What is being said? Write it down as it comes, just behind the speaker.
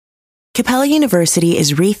Capella University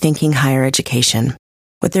is rethinking higher education.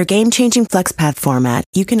 With their game-changing FlexPath format,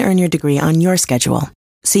 you can earn your degree on your schedule,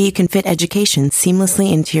 so you can fit education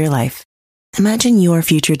seamlessly into your life. Imagine your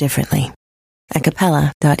future differently at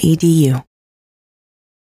capella.edu.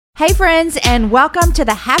 Hey friends, and welcome to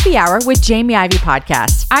the Happy Hour with Jamie Ivey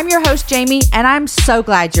podcast. I'm your host, Jamie, and I'm so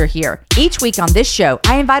glad you're here. Each week on this show,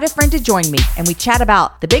 I invite a friend to join me, and we chat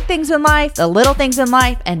about the big things in life, the little things in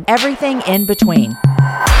life, and everything in between.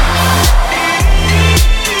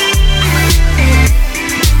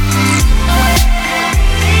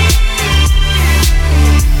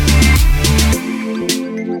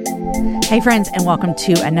 Hey friends, and welcome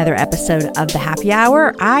to another episode of the Happy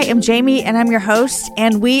Hour. I am Jamie and I'm your host,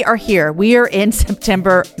 and we are here. We are in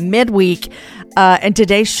September midweek, and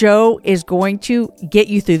today's show is going to get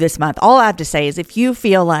you through this month. All I have to say is if you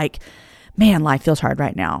feel like, man, life feels hard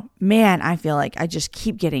right now. Man, I feel like I just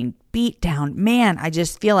keep getting beat down. Man, I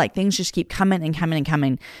just feel like things just keep coming and coming and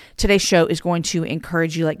coming. Today's show is going to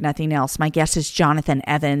encourage you like nothing else. My guest is Jonathan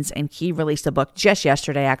Evans, and he released a book just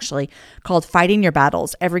yesterday, actually, called Fighting Your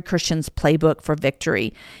Battles, Every Christian's Playbook for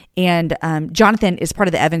Victory. And Jonathan is part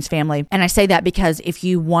of the Evans family. And I say that because if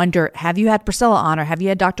you wonder, have you had Priscilla on, or have you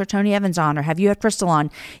had Dr. Tony Evans on, or have you had Crystal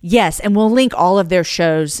on? Yes, and we'll link all of their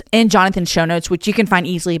shows in Jonathan's show notes, which you can find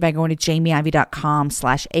easily by going to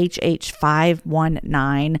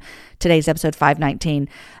jamieivey.com/HH519. Today's episode 519.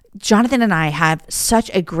 Jonathan and I have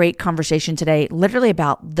such a great conversation today, literally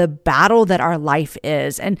about the battle that our life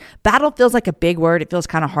is. And battle feels like a big word. It feels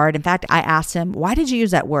kind of hard. In fact, I asked him, why did you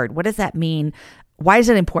use that word? What does that mean? Why is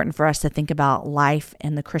it important for us to think about life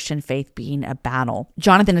and the Christian faith being a battle?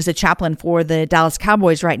 Jonathan is a chaplain for the Dallas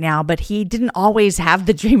Cowboys right now, but he didn't always have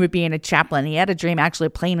the dream of being a chaplain. He had a dream actually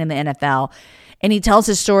playing in the NFL. And he tells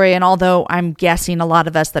his story, and although I'm guessing a lot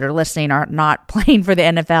of us that are listening are not playing for the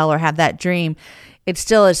NFL or have that dream, it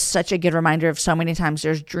still is such a good reminder of so many times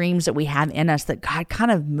there's dreams that we have in us that God kind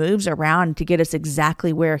of moves around to get us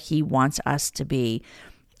exactly where he wants us to be.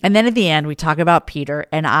 And then at the end, we talk about Peter,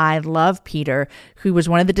 and I love Peter, who was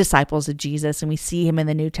one of the disciples of Jesus, and we see him in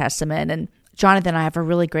the New Testament. And Jonathan and I have a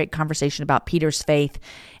really great conversation about Peter's faith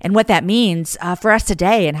and what that means for us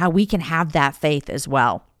today and how we can have that faith as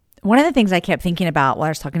well. One of the things I kept thinking about while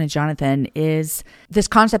I was talking to Jonathan is this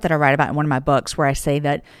concept that I write about in one of my books, where I say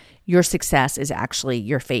that your success is actually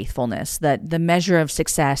your faithfulness, that the measure of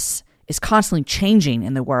success is constantly changing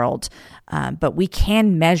in the world, but we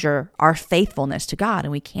can measure our faithfulness to God,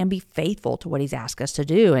 and we can be faithful to what he's asked us to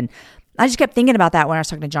do. And I just kept thinking about that when I was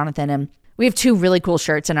talking to Jonathan, and we have two really cool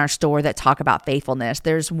shirts in our store that talk about faithfulness.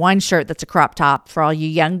 There's one shirt that's a crop top for all you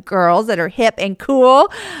young girls that are hip and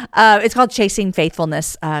cool. It's called Chasing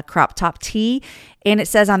Faithfulness crop top tee. And it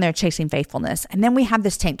says on there, Chasing Faithfulness. And then we have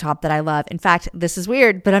this tank top that I love. In fact, this is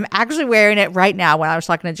weird, but I'm actually wearing it right now when I was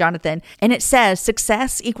talking to Jonathan. And it says,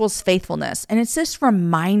 success equals faithfulness. And it's this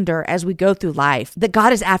reminder as we go through life that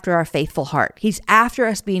God is after our faithful heart. He's after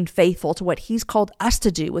us being faithful to what he's called us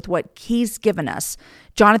to do with what he's given us.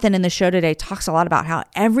 Jonathan in the show today talks a lot about how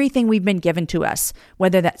everything we've been given to us,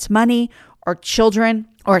 whether that's money or children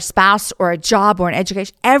or a spouse or a job or an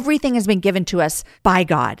education, everything has been given to us by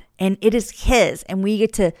God, and it is his, and we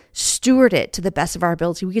get to steward it to the best of our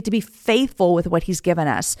ability. We get to be faithful with what he's given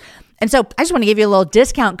us. And so I just want to give you a little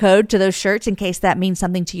discount code to those shirts in case that means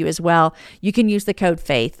something to you as well. You can use the code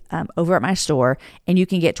FAITH over at my store, and you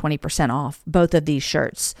can get 20% off both of these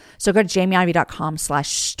shirts. So go to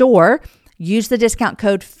jamieivey.com/store, use the discount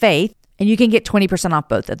code FAITH, and you can get 20% off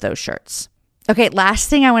both of those shirts. Okay, last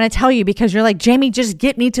thing I want to tell you, because you're like, Jamie, just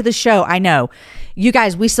get me to the show. I know. You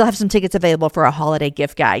guys, we still have some tickets available for a holiday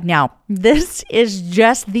gift guide. Now, this is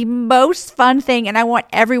just the most fun thing, and I want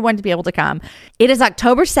everyone to be able to come. It is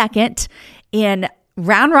October 2nd in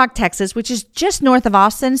Round Rock, Texas, which is just north of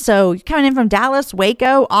Austin. So you're coming in from Dallas,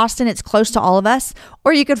 Waco, Austin, it's close to all of us.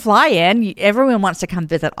 Or you could fly in. Everyone wants to come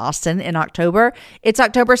visit Austin in October. It's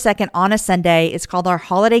October 2nd on a Sunday. It's called our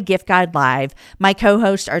Holiday Gift Guide Live. My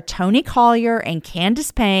co-hosts are Tony Collier and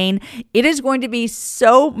Candace Payne. It is going to be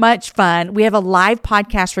so much fun. We have a live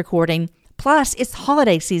podcast recording. Plus, it's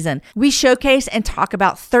holiday season. We showcase and talk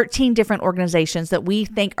about 13 different organizations that we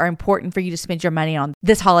think are important for you to spend your money on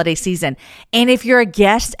this holiday season. And if you're a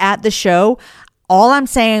guest at the show, all I'm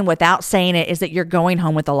saying without saying it is that you're going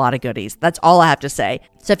home with a lot of goodies. That's all I have to say.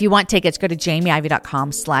 So if you want tickets, go to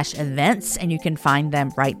jamieivey.com/events and you can find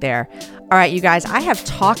them right there. All right, you guys, I have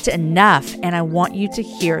talked enough and I want you to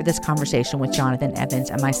hear this conversation with Jonathan Evans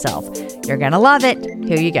and myself. You're going to love it.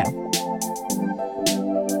 Here you go.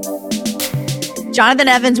 Jonathan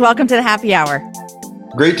Evans, welcome to the Happy Hour.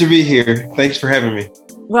 Great to be here. Thanks for having me.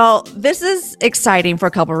 Well, this is exciting for a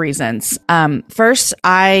couple of reasons. First,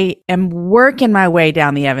 I am working my way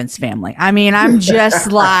down the Evans family. I mean, I'm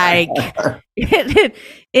just like, it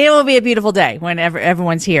will be a beautiful day whenever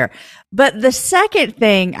everyone's here. But the second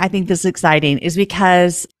thing I think this is exciting is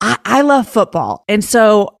because I love football. And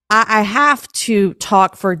so I have to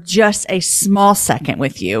talk for just a small second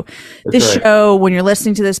with you. This show, when you're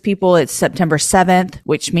listening to this, people, it's September 7th,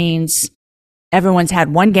 which means everyone's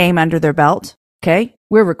had one game under their belt. Okay.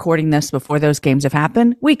 We're recording this before those games have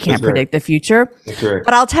happened. We can't predict the future.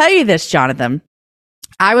 But I'll tell you this, Jonathan.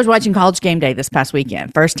 I was watching College Game Day this past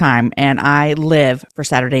weekend, first time, and I live for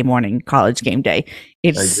Saturday morning College Game Day.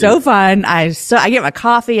 It's so fun. I get my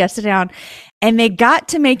coffee, I sit down, and they got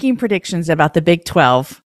to making predictions about the Big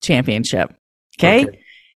 12 championship. Okay.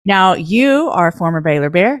 Now, you are a former Baylor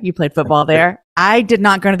Bear. You played football there. I did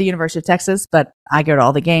not go to the University of Texas, but I go to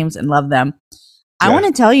all the games and love them. I want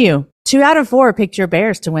to tell you, 2 out of 4 picked your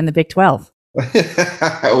Bears to win the Big 12.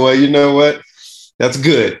 Well, you know what? That's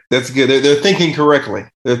good. That's good. They're thinking correctly.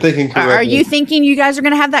 Are you thinking you guys are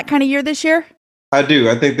going to have that kind of year this year? I do.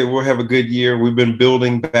 I think that we'll have a good year. We've been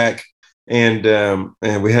building back, and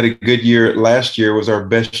we had a good year. Last year was our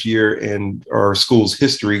best year in our school's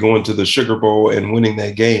history, going to the Sugar Bowl and winning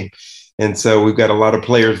that game. And so we've got a lot of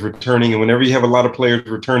players returning. And whenever you have a lot of players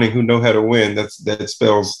returning who know how to win, that's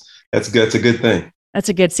a good thing. That's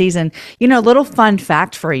a good season. You know, a little fun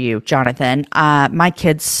fact for you, Jonathan. My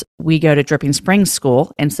kids, we go to Dripping Springs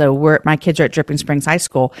School. And so my kids are at Dripping Springs High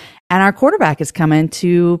School. And our quarterback is coming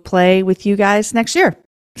to play with you guys next year.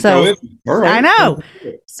 So all right. I know.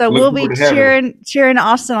 So we'll be cheering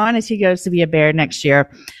Austin on as he goes to be a Bear next year.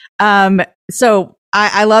 So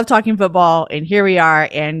I love talking football, and here we are.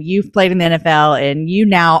 And you've played in the NFL, and you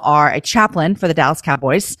now are a chaplain for the Dallas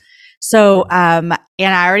Cowboys. So, and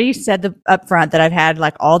I already said up front that I've had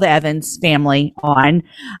like all the Evans family on.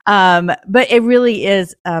 But it really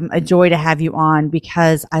is a joy to have you on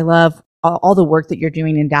because I love all the work that you're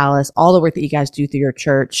doing in Dallas, all the work that you guys do through your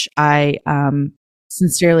church. I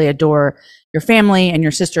sincerely adore your family and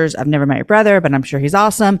your sisters. I've never met your brother, but I'm sure he's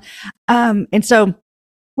awesome. And so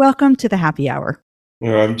welcome to the happy hour.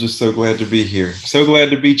 I'm just so glad to be here. So glad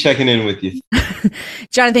to be checking in with you.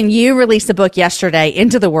 Jonathan, you released a book yesterday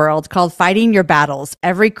into the world called Fighting Your Battles,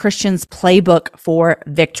 Every Christian's Playbook for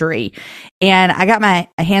Victory. And I got my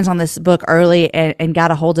hands on this book early and got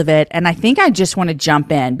a hold of it. And I think I just want to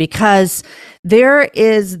jump in because there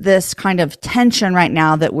is this kind of tension right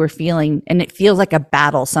now that we're feeling, and it feels like a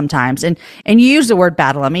battle sometimes. And you use the word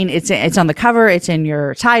battle. I mean, it's on the cover, it's in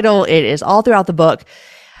your title, it is all throughout the book.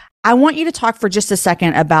 I want you to talk for just a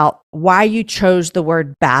second about why you chose the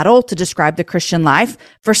word battle to describe the Christian life.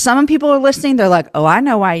 For some people who are listening, they're like, oh, I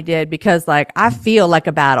know why you did, because like, I feel like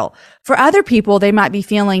a battle. For other people, they might be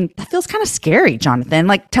feeling, that feels kind of scary, Jonathan.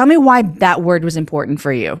 Like, tell me why that word was important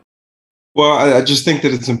for you. Well, I just think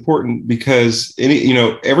that it's important because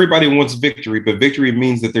everybody wants victory, but victory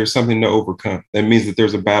means that there's something to overcome. That means that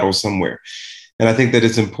there's a battle somewhere. And I think that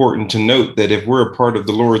it's important to note that if we're a part of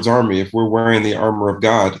the Lord's army, if we're wearing the armor of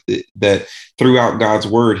God, that throughout God's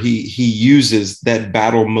word, he uses that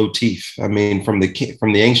battle motif. I mean, from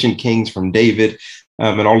the ancient kings, from David,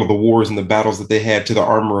 and all of the wars and the battles that they had, to the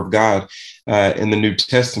armor of God in the New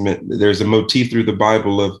Testament. There's a motif through the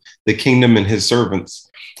Bible of the kingdom and his servants,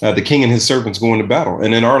 the king and his servants going to battle.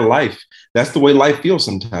 And in our life, that's the way life feels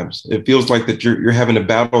sometimes. It feels like that you're having to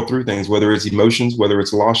battle through things, whether it's emotions, whether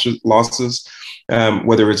it's losses,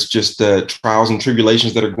 whether it's just trials and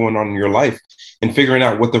tribulations that are going on in your life, and figuring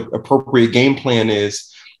out what the appropriate game plan is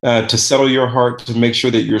to settle your heart, to make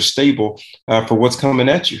sure that you're stable for what's coming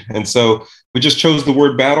at you. And so we just chose the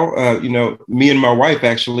word battle. Me and my wife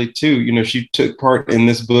actually too, she took part in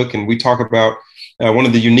this book, and we talk about one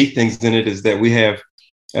of the unique things in it is that we have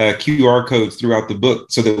QR codes throughout the book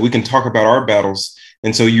so that we can talk about our battles.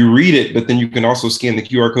 And so you read it, but then you can also scan the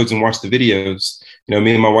QR codes and watch the videos.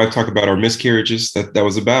 Me and my wife talk about our miscarriages. That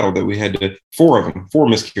was a battle that we had 4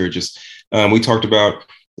 miscarriages. We talked about,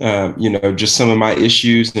 just some of my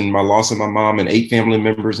issues and my loss of my mom and 8 family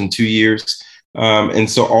members in 2 years. And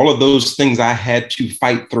so all of those things I had to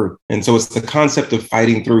fight through. And so it's the concept of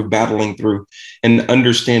fighting through, battling through, and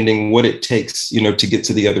understanding what it takes, to get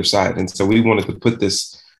to the other side. And so we wanted to put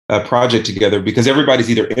this project together because everybody's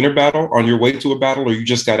either in a battle, on your way to a battle, or you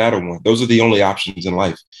just got out of one. Those are the only options in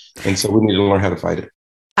life. And so we need to learn how to fight it.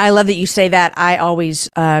 I love that you say that. I always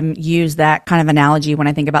use that kind of analogy when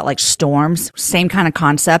I think about like storms. Same kind of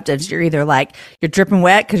concept as you're either like you're dripping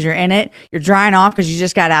wet because you're in it, you're drying off because you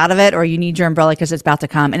just got out of it, or you need your umbrella because it's about to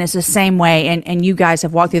come. And it's the same way. And you guys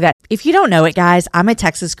have walked through that. If you don't know it, guys, I'm a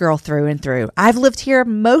Texas girl through and through. I've lived here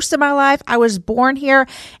most of my life. I was born here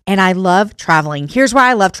and I love traveling. Here's why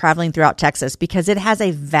I love traveling throughout Texas, because it has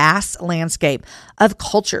a vast landscape of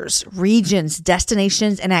cultures, regions,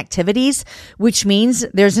 destinations, and activities, which means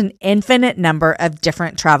there's an infinite number of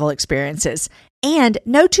different travel experiences. And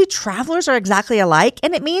no two travelers are exactly alike,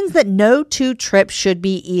 and it means that no two trips should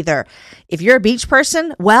be either. If you're a beach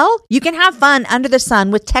person, well, you can have fun under the sun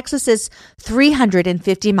with Texas's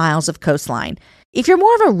 350 miles of coastline. If you're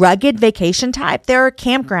more of a rugged vacation type, there are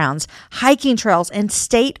campgrounds, hiking trails, and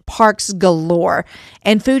state parks galore.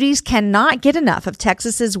 And foodies cannot get enough of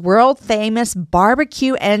Texas's world-famous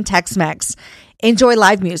barbecue and Tex-Mex. Enjoy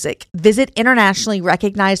live music, visit internationally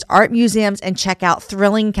recognized art museums, and check out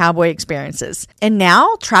thrilling cowboy experiences. And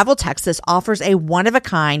now, Travel Texas offers a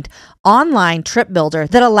one-of-a-kind online trip builder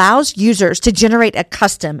that allows users to generate a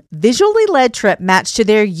custom, visually led trip matched to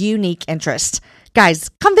their unique interests. Guys,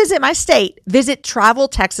 come visit my state. Visit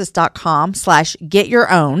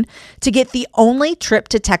traveltexas.com/getyourown to get the only trip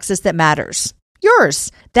to Texas that matters.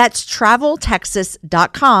 Yours. That's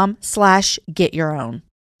traveltexas.com/getyourown.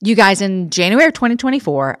 You guys, in January of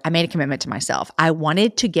 2024, I made a commitment to myself. I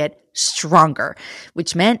wanted to get stronger,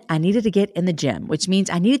 which meant I needed to get in the gym, which means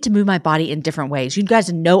I needed to move my body in different ways. You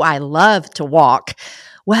guys know I love to walk.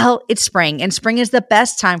 Well, it's spring, and spring is the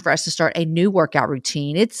best time for us to start a new workout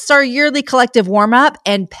routine. It's our yearly collective warm-up,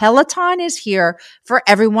 and Peloton is here for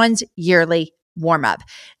everyone's yearly warm-up.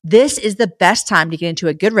 This is the best time to get into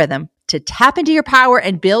a good rhythm, to tap into your power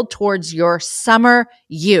and build towards your summer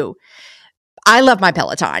you. I love my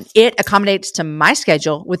Peloton. It accommodates to my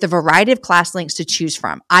schedule with a variety of class links to choose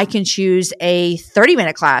from. I can choose a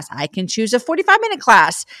 30-minute class. I can choose a 45-minute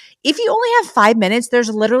class. If you only have 5 minutes,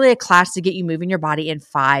 there's literally a class to get you moving your body in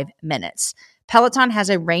 5 minutes. Peloton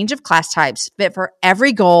has a range of class types fit for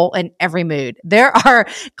every goal and every mood. There are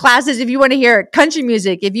classes if you want to hear country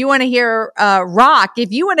music, if you want to hear rock,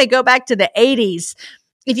 if you want to go back to the 80s.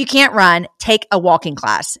 If you can't run, take a walking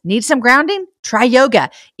class. Need some grounding? Try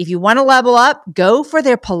yoga. If you want to level up, go for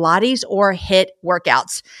their Pilates or HIIT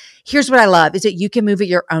workouts. Here's what I love is that you can move at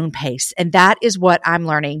your own pace. And that is what I'm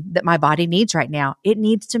learning that my body needs right now. It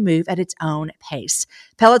needs to move at its own pace.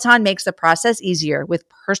 Peloton makes the process easier with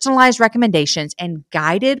personalized recommendations and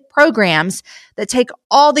guided programs that take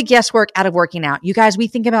all the guesswork out of working out. You guys, we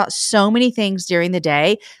think about so many things during the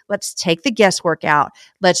day. Let's take the guesswork out.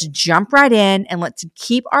 Let's jump right in and let's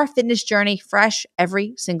keep our fitness journey fresh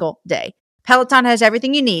every single day. Peloton has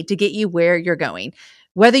everything you need to get you where you're going.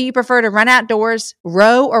 Whether you prefer to run outdoors,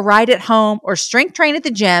 row or ride at home, or strength train at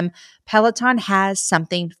the gym, Peloton has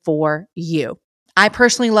something for you. I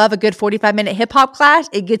personally love a good 45-minute hip hop class.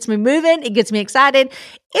 It gets me moving. It gets me excited.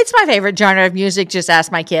 It's my favorite genre of music. Just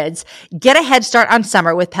ask my kids. Get a head start on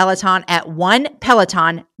summer with Peloton at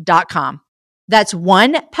onepeloton.com. That's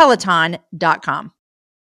onepeloton.com.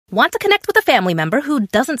 Want to connect with a family member who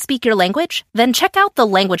doesn't speak your language? Then check out the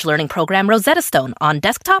language learning program Rosetta Stone on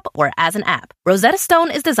desktop or as an app. Rosetta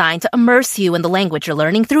Stone is designed to immerse you in the language you're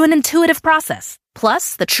learning through an intuitive process.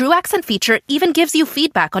 Plus, the True Accent feature even gives you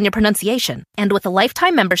feedback on your pronunciation. And with a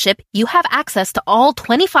lifetime membership, you have access to all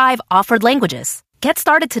 25 offered languages. Get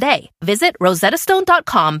started today. Visit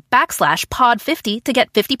rosettastone.com/pod50 to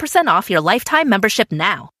get 50% off your lifetime membership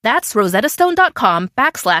now. That's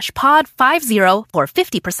rosettastone.com/pod50 for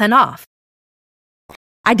 50% off.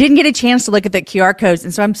 I didn't get a chance to look at the QR codes,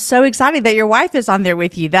 and so I'm so excited that your wife is on there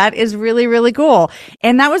with you. That is really, really cool.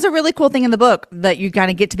 And that was a really cool thing in the book, that you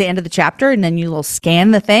kind of get to the end of the chapter, and then you will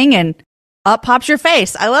scan the thing, and up pops your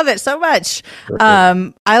face. I love it so much.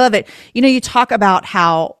 I love it. You know, you talk about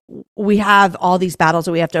how we have all these battles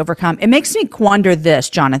that we have to overcome. It makes me wonder this,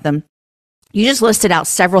 Jonathan. You just listed out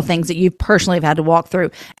several things that you personally have had to walk through.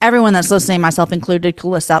 Everyone that's listening, myself included, could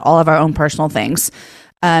list out all of our own personal things.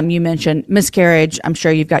 You mentioned miscarriage. I'm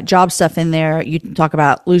sure you've got job stuff in there. You talk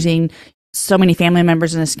about losing so many family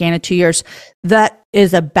members in a span of 2 years. That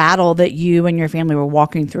is a battle that you and your family were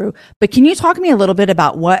walking through. But can you talk to me a little bit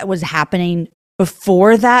about what was happening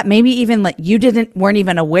before that? Maybe even like you weren't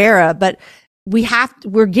even aware of, but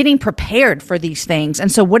we're getting prepared for these things. And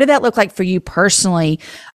so what did that look like for you personally,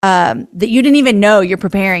 that you didn't even know you're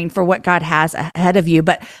preparing for what God has ahead of you?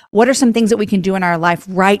 But what are some things that we can do in our life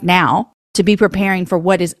right now to be preparing for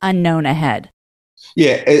what is unknown ahead?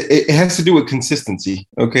 Yeah, it has to do with consistency.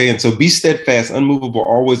 Okay. And so be steadfast, unmovable,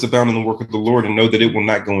 always abound in the work of the Lord, and know that it will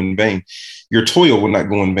not go in vain. Your toil will not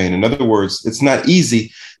go in vain. In other words, it's not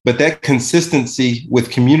easy, but that consistency with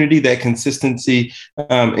community, that consistency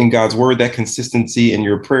in God's word, that consistency in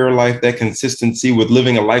your prayer life, that consistency with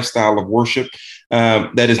living a lifestyle of worship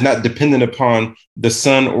that is not dependent upon the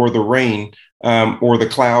sun or the rain or the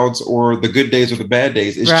clouds or the good days or the bad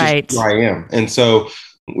days. It's Right. just who I am. And so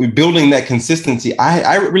we're building that consistency.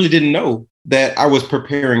 I really didn't know that I was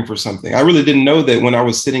preparing for something. I really didn't know that when I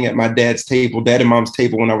was sitting at my dad and mom's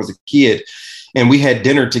table when I was a kid, and we had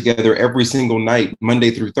dinner together every single night, Monday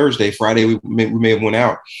through Thursday. Friday, we may have went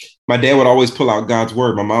out. My dad would always pull out God's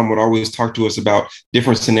word. My mom would always talk to us about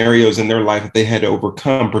different scenarios in their life that they had to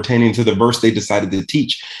overcome pertaining to the verse they decided to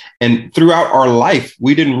teach. And throughout our life,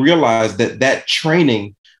 we didn't realize that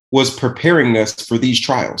training was preparing us for these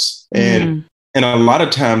trials. And a lot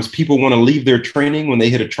of times people want to leave their training when they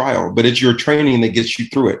hit a trial, but it's your training that gets you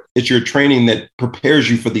through it. It's your training that prepares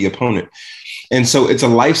you for the opponent. And so it's a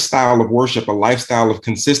lifestyle of worship, a lifestyle of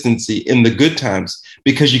consistency in the good times,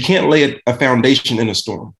 because you can't lay a foundation in a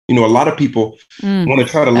storm. You know, a lot of people want to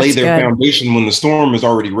try to lay their foundation when the storm is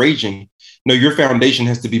already raging. No, your foundation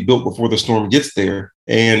has to be built before the storm gets there.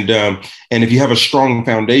 And if you have a strong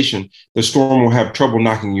foundation, the storm will have trouble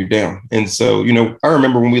knocking you down. And so, you know, I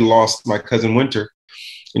remember when we lost my cousin Winter,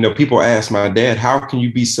 you know, people asked my dad, how can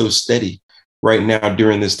you be so steady right now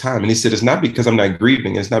during this time? And he said, it's not because I'm not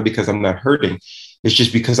grieving. It's not because I'm not hurting. It's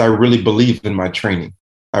just because I really believe in my training.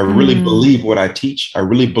 I really believe what I teach. I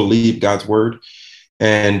really believe God's word.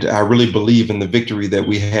 And I really believe in the victory that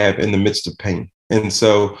we have in the midst of pain. And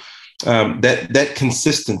so that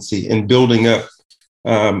consistency in building up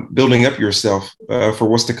yourself for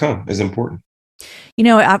what's to come is important. You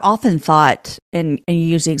know, I've often thought, and you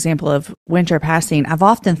use the example of Winter passing, I've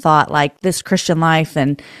often thought like this Christian life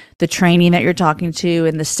and the training that you're talking to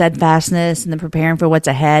and the steadfastness and the preparing for what's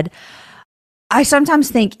ahead. I sometimes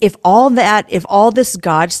think if all this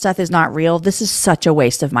God stuff is not real, this is such a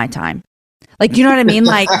waste of my time. Like, you know what I mean?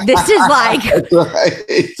 Like, this is like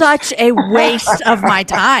such a waste of my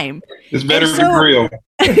time. It's better to be real.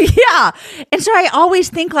 Yeah. And so I always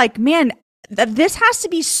think like, man, this has to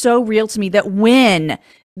be so real to me that when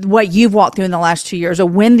what you've walked through in the last 2 years, or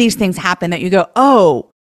when these things happen, that you go, oh,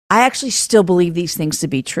 I actually still believe these things to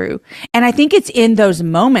be true. And I think it's in those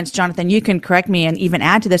moments, Jonathan, you can correct me and even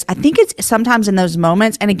add to this. I think it's sometimes in those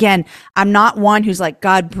moments. And again, I'm not one who's like,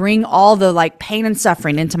 God, bring all the like pain and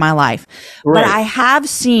suffering into my life. Right. But I have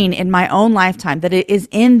seen in my own lifetime that it is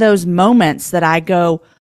in those moments that I go,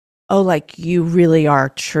 oh, like you really are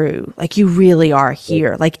true. Like you really are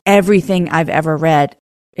here. Like everything I've ever read,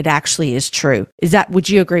 it actually is true. Would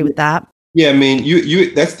you agree with that? Yeah, I mean,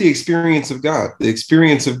 you that's the experience of God. The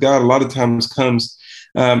experience of God a lot of times comes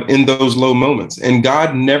in those low moments, and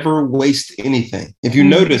God never wastes anything. If you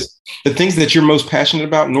notice, the things that you're most passionate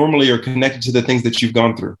about normally are connected to the things that you've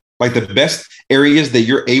gone through. Like the best areas that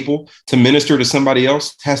you're able to minister to somebody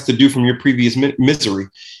else has to do from your previous misery.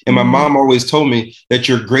 And my mom always told me that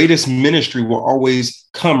your greatest ministry will always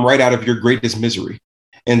come right out of your greatest misery.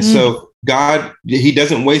 And so God, he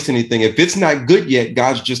doesn't waste anything. If it's not good yet,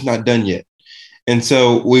 God's just not done yet. And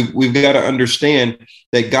so we've got to understand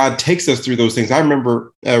that God takes us through those things. I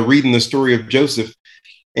remember reading the story of Joseph,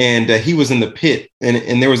 and he was in the pit,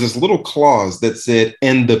 and there was this little clause that said,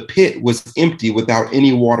 and the pit was empty without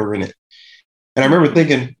any water in it. And I remember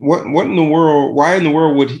thinking, what in the world, why in the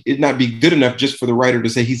world would it not be good enough just for the writer to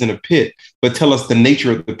say he's in a pit, but tell us the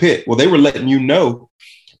nature of the pit? Well, they were letting you know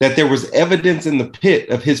that there was evidence in the pit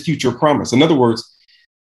of his future promise. In other words,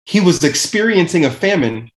 he was experiencing a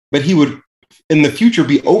famine, but he would in the future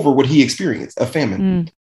be over what he experienced, a famine.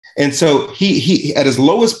 And so he at his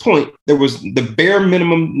lowest point, there was the bare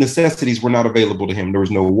minimum necessities were not available to him. There was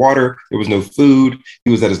no water, there was no food. He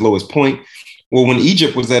was at his lowest point. Well, when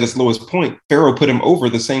Egypt was at its lowest point, Pharaoh put him over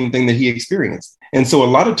the same thing that he experienced. And so a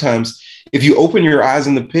lot of times, if you open your eyes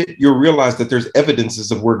in the pit, you'll realize that there's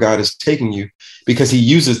evidences of where God is taking you, because he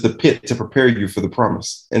uses the pit to prepare you for the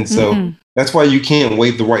promise. And so that's why you can't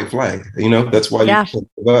wave the white flag. You know, that's why you can't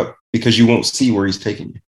give up, because you won't see where he's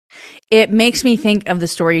taking you. It makes me think of the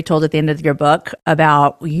story you told at the end of your book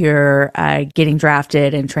about your getting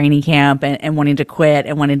drafted and training camp and wanting to quit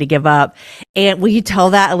and wanting to give up. And will you tell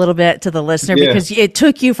that a little bit to the listener? Yeah. Because it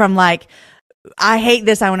took you from like, I hate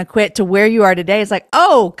this, I want to quit, to where you are today. It's like,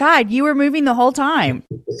 oh God, you were moving the whole time.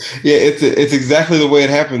 Yeah, it's exactly the way it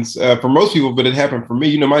happens for most people, but it happened for me.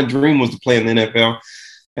 You know, my dream was to play in the NFL,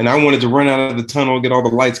 and I wanted to run out of the tunnel, get all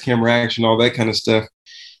the lights, camera action, all that kind of stuff.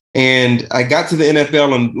 And I got to the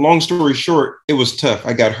NFL, and long story short, it was tough.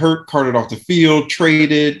 I got hurt, carted off the field,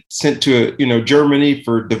 traded, sent to Germany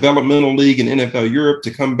for developmental league and NFL Europe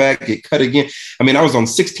to come back, get cut again. I mean, I was on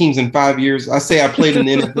 6 teams in 5 years. I say I played in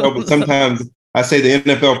the NFL, but sometimes I say the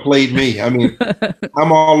NFL played me. I mean,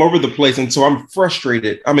 I'm all over the place. And so I'm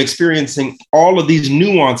frustrated. I'm experiencing all of these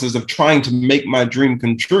nuances of trying to make my dream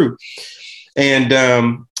come true.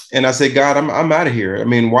 And I say, God, I'm out of here. I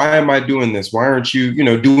mean, why am I doing this? Why aren't you,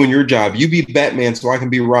 doing your job? You be Batman so I can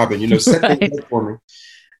be Robin, set things up for me.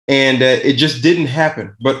 And it just didn't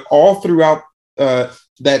happen. But all throughout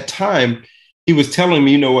that time, he was telling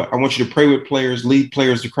me, I want you to pray with players, lead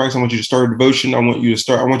players to Christ. I want you to start a devotion. I want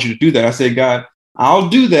you to do that. I said, God, I'll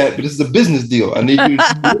do that, but it's a business deal. I need you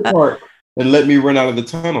to do your part and let me run out of the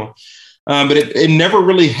tunnel. But it never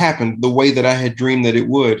really happened the way that I had dreamed that it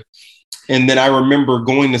would. And then I remember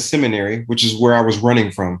going to seminary, which is where I was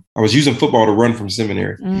running from. I was using football to run from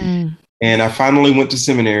seminary. And I finally went to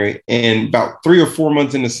seminary. And about 3 or 4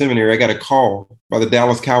 months into seminary, I got a call by the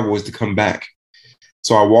Dallas Cowboys to come back.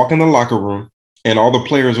 So I walk in the locker room and all the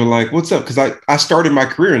players were like, what's up? Because I started my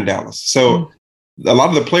career in Dallas. So a lot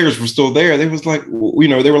of the players were still there. They was like,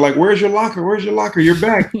 they were like, where's your locker? Where's your locker? You're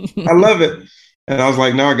back. I love it. And I was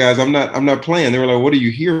like, no, guys, I'm not playing. They were like, what are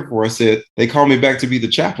you here for? I said, they called me back to be the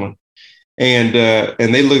chaplain. And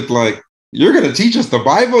they looked like, you're going to teach us the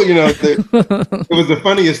Bible? It was the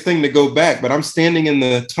funniest thing to go back. But I'm standing in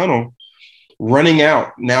the tunnel, running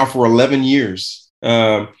out now for 11 years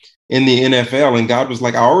in the NFL. And God was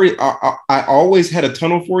like, I always had a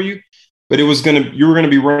tunnel for you, but you were going to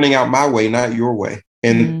be running out my way, not your way.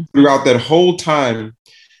 And throughout that whole time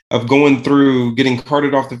of going through, getting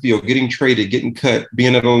carted off the field, getting traded, getting cut,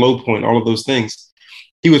 being at a low point, all of those things,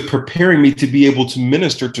 he was preparing me to be able to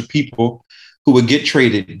minister to people who would get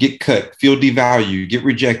traded, get cut, feel devalued, get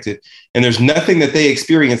rejected. And there's nothing that they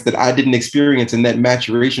experienced that I didn't experience in that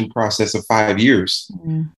maturation process of 5 years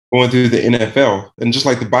going through the NFL. And just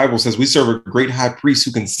like the Bible says, we serve a great high priest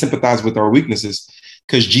who can sympathize with our weaknesses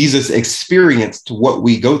because Jesus experienced what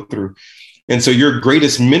we go through. And so your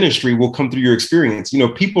greatest ministry will come through your experience.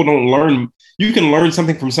 People don't learn. You can learn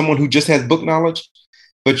something from someone who just has book knowledge,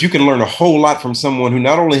 but you can learn a whole lot from someone who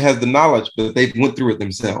not only has the knowledge, but they've went through it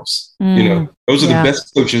themselves. Those are the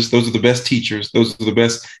best coaches. Those are the best teachers. Those are the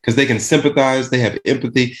best because they can sympathize. They have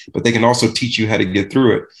empathy, but they can also teach you how to get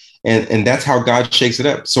through it. And that's how God shakes it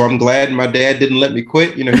up. So I'm glad my dad didn't let me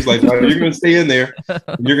quit. He's like, no, you're going to stay in there.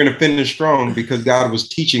 You're going to finish strong because God was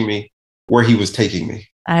teaching me where he was taking me.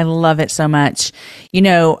 I love it so much.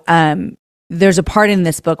 There's a part in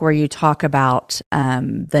this book where you talk about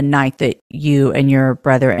the night that you and your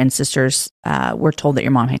brother and sisters were told that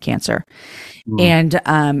your mom had cancer. And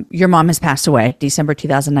your mom has passed away December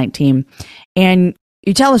 2019. And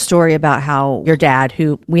you tell a story about how your dad,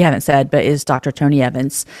 who we haven't said, but is Dr. Tony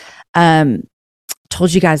Evans,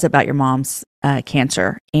 told you guys about your mom's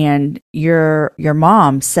cancer. And your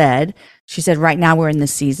mom said, she said, right now we're in the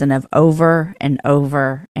season of over and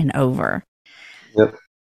over and over. Yep.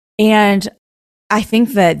 And I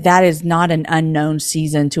think that is not an unknown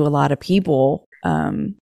season to a lot of people.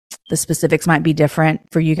 The specifics might be different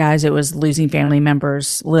for you guys. It was losing family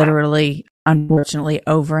members, literally, unfortunately,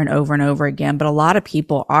 over and over and over again. But a lot of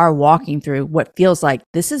people are walking through what feels like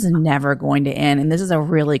this is never going to end. And this is a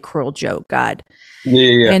really cruel joke, God.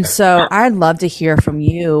 Yeah. And so I'd love to hear from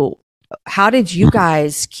you. How did you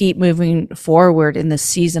guys keep moving forward in the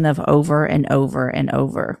season of over and over and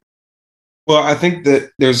over? Well, I think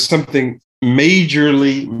that there's something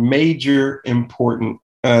major important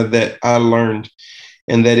that I learned,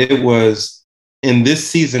 and that it was in this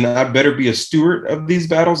season, I better be a steward of these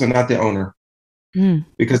battles and not the owner.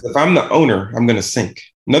 Because if I'm the owner, I'm going to sink.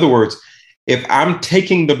 In other words, if I'm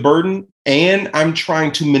taking the burden and I'm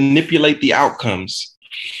trying to manipulate the outcomes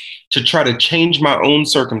to try to change my own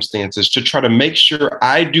circumstances, to try to make sure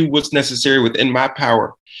I do what's necessary within my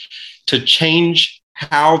power to change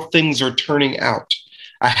how things are turning out,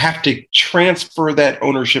 I have to transfer that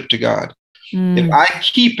ownership to God. If I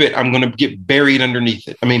keep it, I'm going to get buried underneath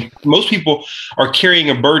it. I mean, most people are carrying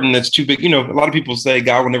a burden that's too big. A lot of people say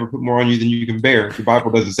God will never put more on you than you can bear. The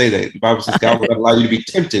Bible doesn't say that. The Bible says God will not allow you to be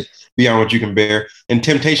tempted beyond what you can bear. And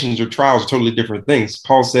temptations or trials are totally different things.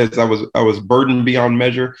 Paul says I was burdened beyond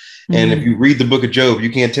measure. And if you read the book of Job,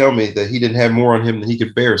 you can't tell me that he didn't have more on him than he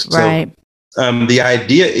could bear. So, right. The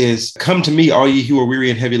idea is, come to me, all ye who are weary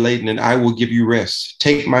and heavy laden, and I will give you rest.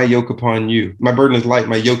 Take my yoke upon you. My burden is light.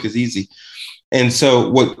 My yoke is easy. And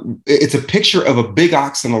so it's a picture of a big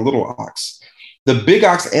ox and a little ox. The big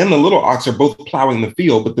ox and the little ox are both plowing the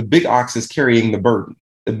field, but the big ox is carrying the burden.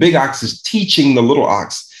 The big ox is teaching the little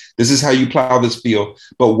ox This is how you plow this field.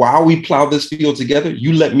 But while we plow this field together,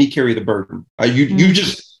 you let me carry the burden. You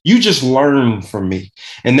just learn from me.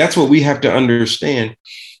 And that's what we have to understand,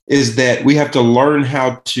 is that we have to learn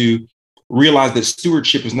how to realize that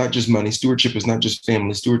stewardship is not just money. Stewardship is not just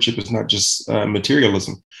family. Stewardship is not just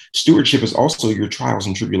materialism. Stewardship is also your trials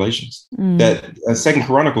and tribulations. That Second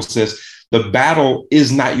Chronicles says the battle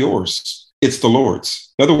is not yours. It's the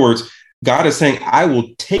Lord's. In other words, God is saying, I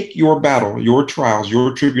will take your battle, your trials,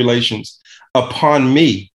 your tribulations upon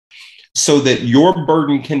me so that your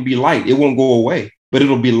burden can be light. It won't go away, but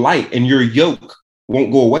it'll be light, and your yoke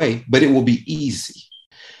won't go away, but it will be easy.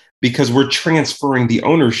 Because we're transferring the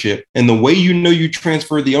ownership. And the way you know you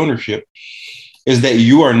transfer the ownership is that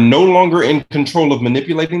you are no longer in control of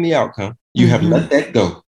manipulating the outcome. You have let that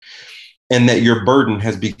go. And that your burden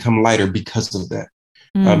has become lighter because of that.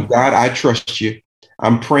 God, I trust you.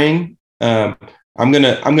 I'm praying. I'm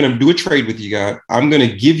gonna do a trade with you, God. I'm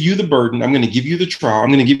gonna give you the burden. I'm gonna give you the trial.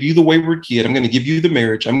 I'm gonna give you the wayward kid. I'm gonna give you the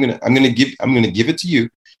marriage. I'm gonna give it to you.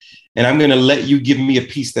 And I'm going to let you give me a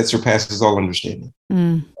peace that surpasses all understanding.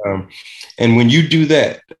 And when you do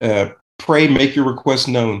that, pray, make your request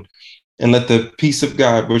known, and let the peace of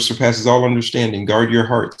God, which surpasses all understanding, guard your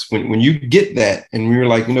hearts. When you get that, and you're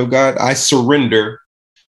like, God, I surrender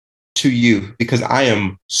to you because I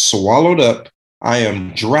am swallowed up. I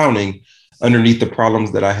am drowning underneath the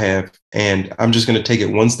problems that I have. And I'm just going to take it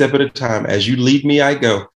one step at a time. As you lead me, I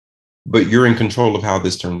go. But you're in control of how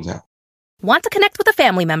this turns out. Want to connect with a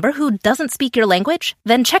family member who doesn't speak your language?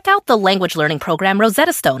 Then check out the language learning program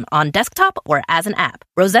Rosetta Stone on desktop or as an app.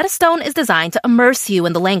 Rosetta Stone is designed to immerse you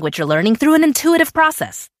in the language you're learning through an intuitive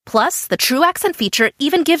process. Plus, the True Accent feature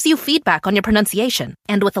even gives you feedback on your pronunciation.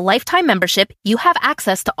 And with a lifetime membership, you have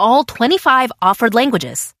access to all 25 offered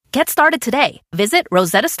languages. Get started today. Visit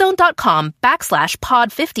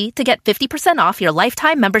rosettastone.com/pod50 to get 50% off your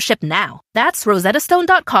lifetime membership now. That's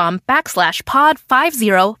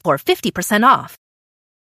rosettastone.com/pod50 for 50% off.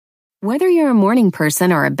 Whether you're a morning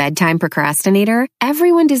person or a bedtime procrastinator,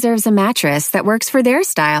 everyone deserves a mattress that works for their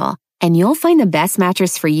style. And you'll find the best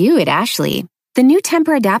mattress for you at Ashley. The new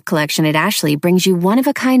Tempur-Adapt collection at Ashley brings you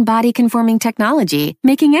one-of-a-kind body-conforming technology,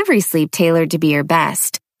 making every sleep tailored to be your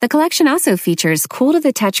best. The collection also features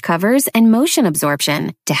cool-to-the-touch covers and motion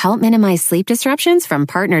absorption to help minimize sleep disruptions from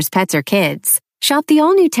partners, pets, or kids. Shop the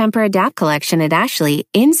all-new Tempur-Adapt collection at Ashley,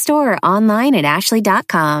 in-store or online at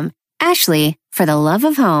ashley.com. Ashley, for the love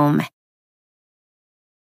of home.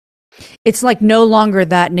 It's like no longer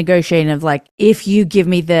that negotiating of like, if you give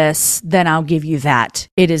me this, then I'll give you that.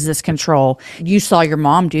 It is this control. You saw your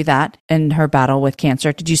mom do that in her battle with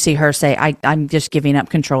cancer. Did you see her say, I'm just giving up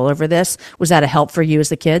control over this? Was that a help for you as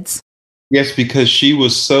the kids? Yes, because she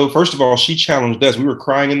was first of all, she challenged us. We were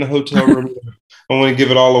crying in the hotel room. I don't want to give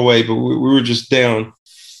it all away, but we were just down.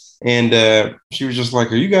 And she was just like,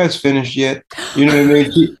 are you guys finished yet? You know what I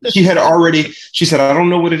mean? She said, I don't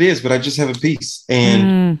know what it is, but I just have a peace.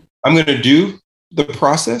 And I'm going to do the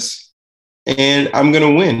process and I'm going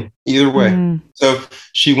to win either way. So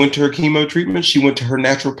she went to her chemo treatment. She went to her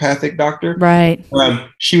naturopathic doctor. Right.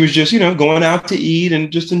 She was just, going out to eat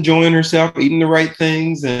and just enjoying herself, eating the right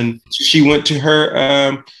things. And she went to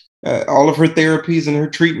her, all of her therapies and her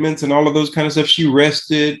treatments and all of those kind of stuff. She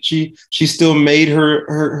rested. She still made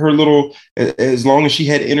her little, as long as she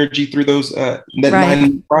had energy through those, that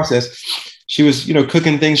 9-month process, she was,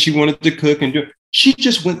 cooking things she wanted to cook and do. She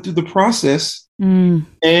just went through the process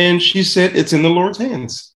and she said, it's in the Lord's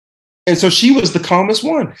hands. And so she was the calmest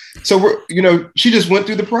one. So she just went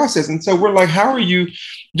through the process. And so we're like, how are you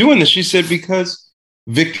doing this? She said, because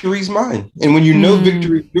victory's mine. And when you know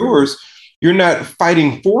victory is yours, you're not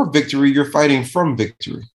fighting for victory, you're fighting from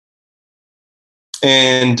victory.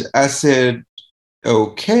 And I said,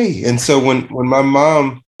 okay. And so when my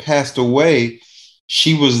mom passed away,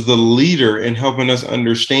 she was the leader in helping us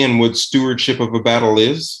understand what stewardship of a battle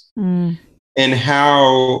is and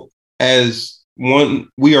how, as one,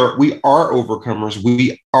 we are overcomers.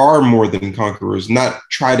 We are more than conquerors, not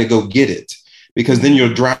try to go get it, because then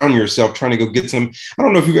you'll drown yourself trying to go get some. I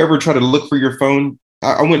don't know if you've ever tried to look for your phone.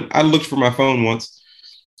 I looked for my phone once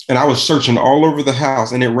and I was searching all over the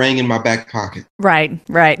house and it rang in my back pocket. Right.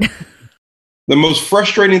 The most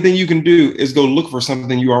frustrating thing you can do is go look for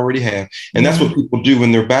something you already have. And that's what people do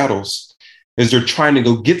in their battles, is they're trying to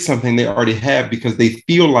go get something they already have because they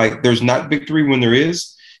feel like there's not victory when there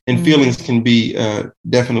is. And feelings can be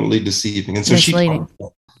definitely deceiving. And so misleading.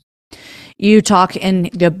 You talk in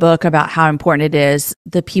the book about how important it is,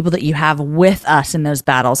 the people that you have with us in those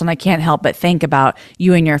battles. And I can't help but think about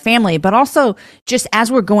you and your family, but also just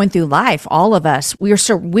as we're going through life, all of us,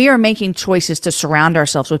 we are making choices to surround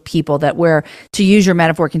ourselves with people that we're, to use your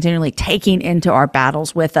metaphor, continually taking into our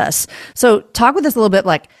battles with us. So talk with us a little bit,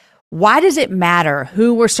 like, why does it matter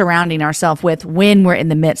who we're surrounding ourselves with when we're in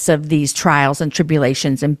the midst of these trials and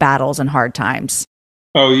tribulations and battles and hard times?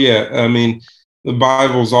 Oh, yeah. I mean, the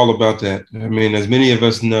Bible's all about that. I mean, as many of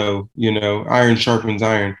us know, iron sharpens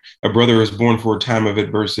iron. A brother is born for a time of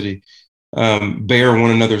adversity. Bear one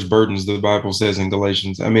another's burdens, the Bible says in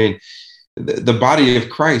Galatians. I mean, the body of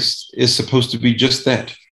Christ is supposed to be just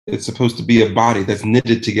that. It's supposed to be a body that's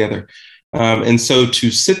knitted together. And so to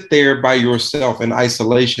sit there by yourself in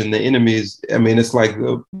isolation, the enemy is, it's like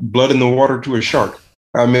blood in the water to a shark.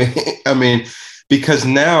 Because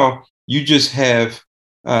now you just have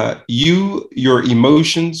your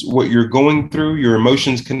emotions, what you're going through, your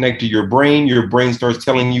emotions connect to your brain. Your brain starts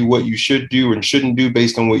telling you what you should do and shouldn't do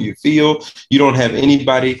based on what you feel. You don't have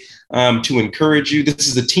anybody to encourage you. This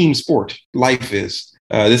is a team sport. Life is.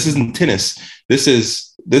 This isn't tennis. This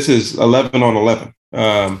is 11 on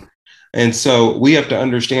 11. And so we have to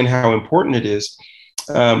understand how important it is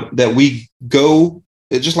that we go,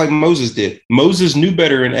 just like Moses did. Moses knew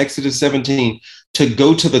better in Exodus 17 to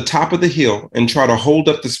go to the top of the hill and try to hold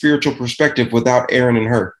up the spiritual perspective without Aaron and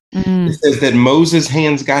Hur. It says that Moses'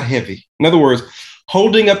 hands got heavy. In other words,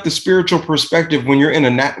 holding up the spiritual perspective when you're in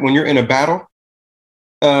a battle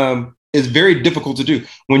is very difficult to do.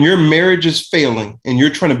 When your marriage is failing and you're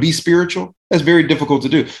trying to be spiritual, that's very difficult to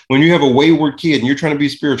do. When you have a wayward kid and you're trying to be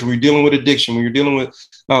spiritual, when you're dealing with addiction, when you're dealing with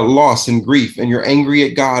loss and grief, and you're angry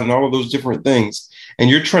at God and all of those different things, and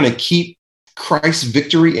you're trying to keep Christ's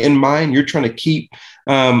victory in mind, you're trying to keep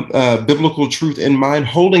biblical truth in mind,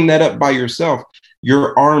 holding that up by yourself,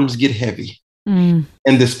 your arms get heavy. And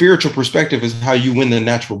the spiritual perspective is how you win the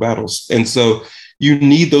natural battles. And so you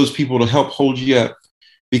need those people to help hold you up,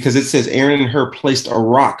 because it says Aaron and Hur placed a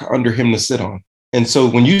rock under him to sit on. And so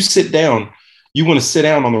when you sit down, you want to sit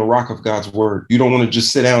down on the rock of God's word. You don't want to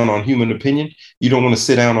just sit down on human opinion. You don't want to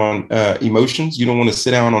sit down on emotions. You don't want to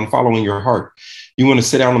sit down on following your heart. You want to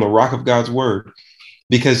sit down on the rock of God's word.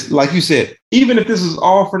 Because like you said, even if this is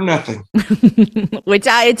all for nothing. Which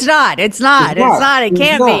it's not. It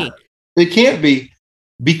can't be. It can't be,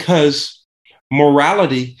 because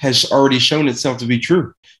morality has already shown itself to be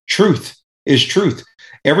true. Truth is truth.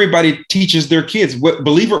 Everybody teaches their kids,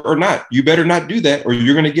 believe it or not, you better not do that or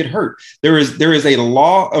you're going to get hurt. There is a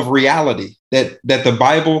law of reality that the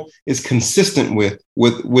Bible is consistent with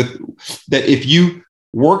that. If you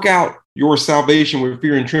work out your salvation with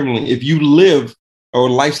fear and trembling, if you live a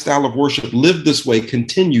lifestyle of worship, live this way,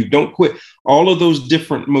 continue, don't quit. All of those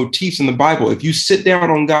different motifs in the Bible, if you sit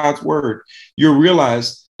down on God's word, you'll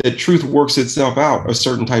realize that truth works itself out a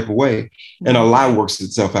certain type of way and a lie works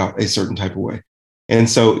itself out a certain type of way. And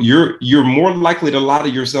so you're more likely to lie to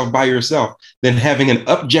yourself by yourself than having an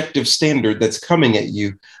objective standard that's coming at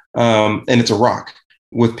you. And it's a rock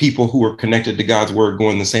with people who are connected to God's word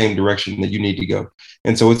going the same direction that you need to go.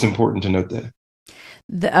 And so it's important to note that.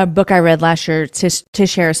 A book I read last year,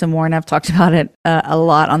 Tish Harrison Warren, I've talked about it a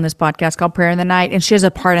lot on this podcast, called Prayer in the Night. And she has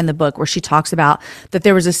a part in the book where she talks about that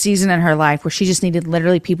there was a season in her life where she just needed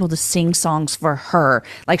literally people to sing songs for her.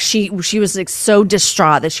 Like she was like so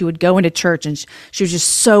distraught that she would go into church and she was just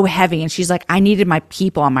so heavy. And she's like, I needed my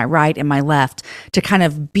people on my right and my left to kind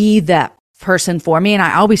of be that person for me. And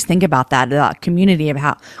I always think about that community, of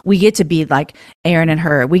how we get to be like Aaron and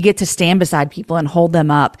Hur. We get to stand beside people and hold them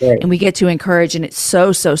up, right, and we get to encourage. And it's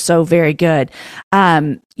so very good.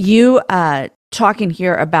 You talking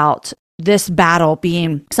here about this battle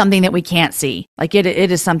being something that we can't see. Like it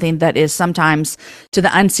is something that is sometimes to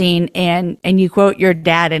the unseen. And you quote your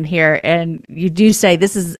dad in here, and you do say,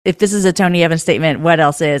 if this is a Tony Evans statement, what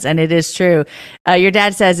else is? And it is true. Your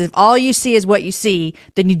dad says, if all you see is what you see,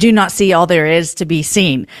 then you do not see all there is to be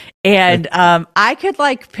seen. And I could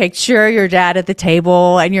like picture your dad at the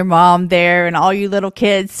table and your mom there and all you little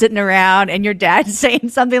kids sitting around and your dad saying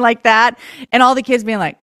something like that. And all the kids being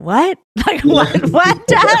like, what? Like, what,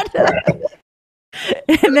 Dad?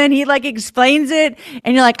 And then he like explains it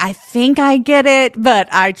and you're like, I think I get it,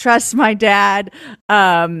 but I trust my dad.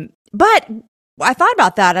 But I thought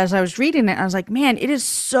about that as I was reading it. I was like, man, it is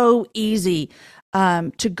so easy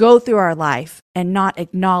to go through our life and not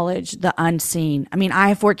acknowledge the unseen. I mean, I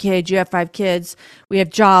have 4 kids, you have 5 kids, we have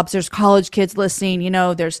jobs, there's college kids listening,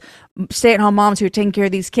 there's stay-at-home moms who are taking care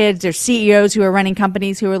of these kids, there's CEOs who are running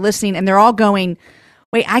companies who are listening, and they're all going,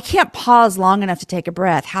 wait, I can't pause long enough to take a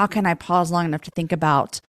breath. How can I pause long enough to think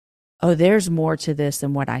about, oh, there's more to this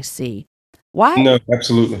than what I see? Why? No,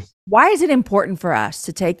 absolutely. Why is it important for us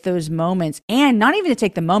to take those moments, and not even to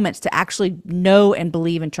take the moments, to actually know and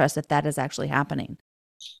believe and trust that that is actually happening?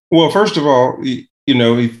 Well, first of all,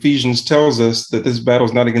 Ephesians tells us that this battle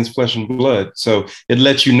is not against flesh and blood. So it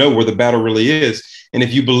lets you know where the battle really is. And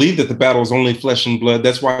if you believe that the battle is only flesh and blood,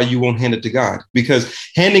 that's why you won't hand it to God, because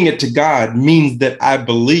handing it to God means that I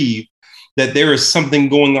believe that there is something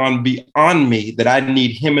going on beyond me that I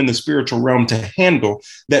need him in the spiritual realm to handle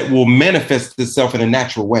that will manifest itself in a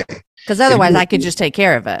natural way. Because otherwise I could just take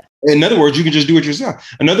care of it. In other words, you can just do it yourself.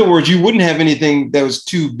 In other words, you wouldn't have anything that was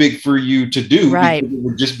too big for you to do. Right. Because it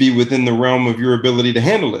would just be within the realm of your ability to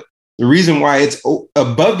handle it. The reason why it's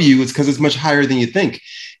above you is because it's much higher than you think.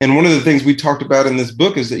 And one of the things we talked about in this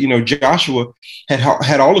book is that, Joshua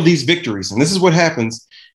had all of these victories. And this is what happens.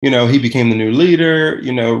 He became the new leader.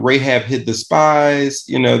 Rahab hid the spies.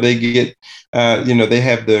 They get, they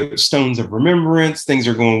have the stones of remembrance. Things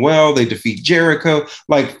are going well. They defeat Jericho.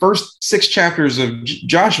 Like first 6 chapters of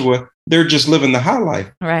Joshua, they're just living the high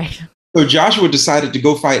life. Right. So Joshua decided to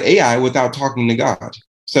go fight Ai without talking to God.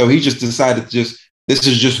 So he just decided this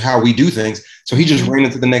is just how we do things. So he just ran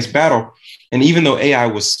into the next battle. And even though Ai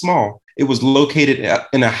was small, it was located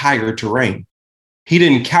in a higher terrain. He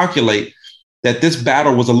didn't calculate that this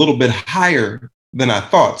battle was a little bit higher than I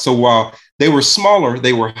thought. So while they were smaller,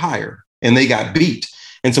 they were higher and they got beat.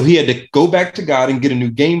 And so he had to go back to God and get a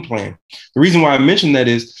new game plan. The reason why I mentioned that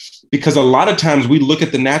is because a lot of times we look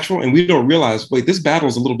at the natural and we don't realize, wait, this battle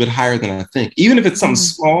is a little bit higher than I think. Even if it's something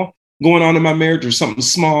small going on in my marriage or something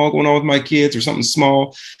small going on with my kids or something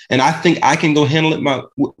small, and I think I can go handle it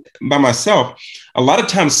by myself. A lot of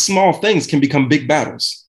times small things can become big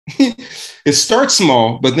battles. It starts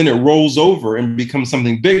small, but then it rolls over and becomes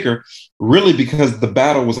something bigger, really because the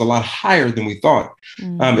battle was a lot higher than we thought.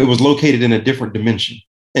 It was located in a different dimension.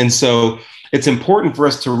 And so it's important for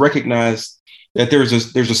us to recognize that there's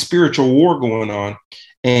a spiritual war going on,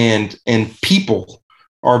 and people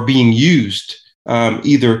are being used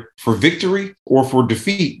either for victory or for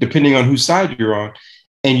defeat, depending on whose side you're on.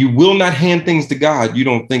 And you will not hand things to God you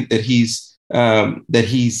don't think that he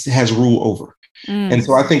has rule over. And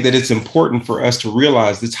so I think that it's important for us to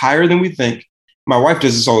realize it's higher than we think. My wife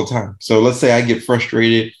does this all the time. So let's say I get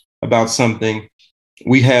frustrated about something.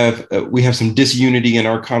 We have some disunity in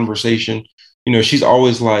our conversation. She's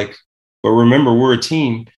always like, but remember, we're a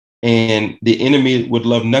team, and the enemy would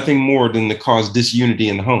love nothing more than to cause disunity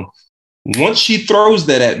in the home. Once she throws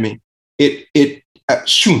that at me,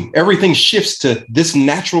 everything shifts to this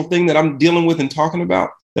natural thing that I'm dealing with and talking about,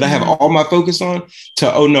 that I have all my focus on,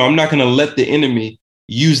 to, oh no, I'm not going to let the enemy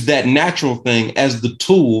use that natural thing as the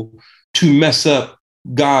tool to mess up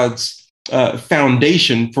God's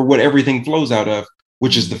foundation for what everything flows out of,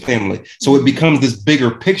 which is the family. So it becomes this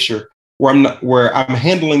bigger picture where I'm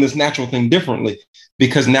handling this natural thing differently,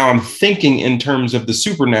 because now I'm thinking in terms of the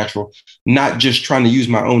supernatural, not just trying to use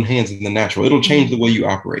my own hands in the natural. It'll change the way you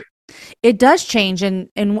operate. It does change. And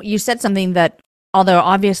you said something that, although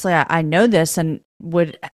obviously I know this and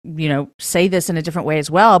would, say this in a different way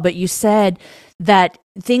as well, but you said that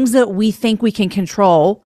things that we think we can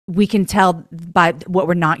control, we can tell by what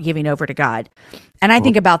we're not giving over to God. And I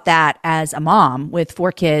think about that as a mom with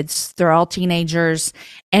 4 kids. They're all teenagers.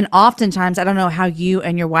 And oftentimes, I don't know how you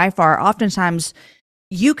and your wife are, oftentimes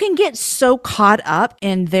you can get so caught up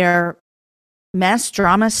in their mess,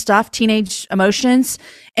 drama stuff, teenage emotions,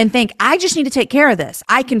 and think, I just need to take care of this.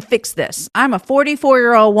 I can fix this. I'm a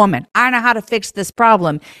 44-year-old woman. I know how to fix this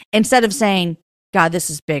problem. Instead of saying, God, this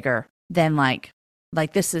is bigger than like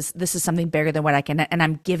this is something bigger than what I can, and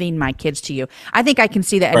I'm giving my kids to you. I think I can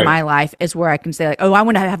see that in my life, is where I can say, like, oh, I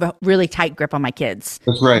want to have a really tight grip on my kids.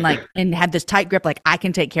 That's right. And have this tight grip, like I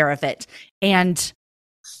can take care of it. And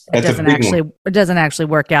it doesn't actually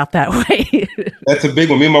work out that way. That's a big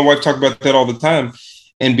one. Me and my wife talk about that all the time.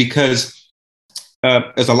 And because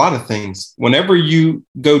there's a lot of things, whenever you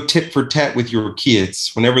go tit for tat with your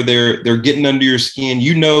kids, whenever they're getting under your skin,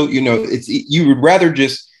 you would rather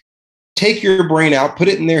just take your brain out, put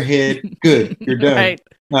it in their head. Good, you're done. Right.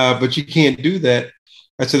 But you can't do that.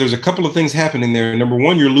 I said there's a couple of things happening there. Number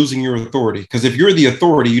one, you're losing your authority, because if you're the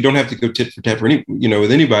authority, you don't have to go tit for tat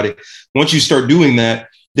with anybody. Once you start doing that,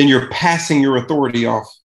 then you're passing your authority off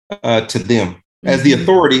to them. As the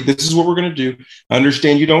authority, this is what we're going to do. I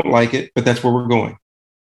understand you don't like it, but that's where we're going.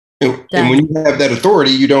 And when you have that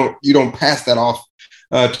authority, you don't pass that off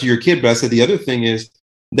to your kid. But I said the other thing is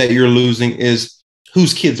that you're losing is,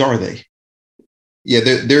 whose kids are they? Yeah,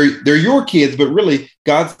 they're your kids, but really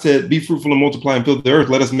God said, be fruitful and multiply and fill the earth.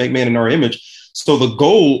 Let us make man in our image. So the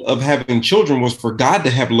goal of having children was for God to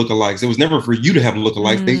have lookalikes. It was never for you to have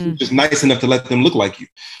lookalikes. They were just nice enough to let them look like you.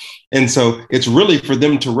 And so it's really for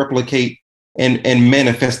them to replicate and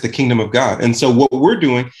manifest the kingdom of God. And so what we're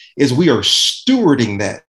doing is we are stewarding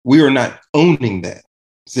that. We are not owning that.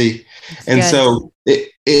 See? And so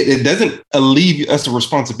it doesn't alleviate us a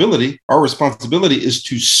responsibility. Our responsibility is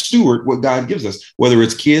to steward what God gives us, whether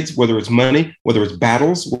it's kids, whether it's money, whether it's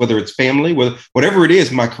battles, whether it's family, whatever it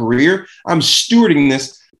is, my career. I'm stewarding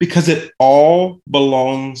this because it all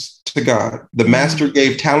belongs to God. The master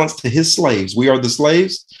gave talents to his slaves. We are the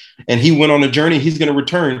slaves. And he went on a journey. He's going to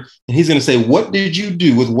return and he's going to say, what did you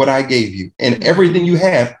do with what I gave you? And everything you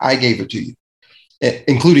have, I gave it to you,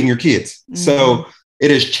 including your kids. Mm-hmm. So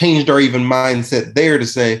it has changed our even mindset there to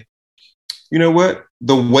say, you know what?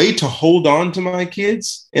 The way to hold on to my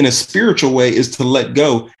kids in a spiritual way is to let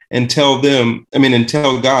go and tell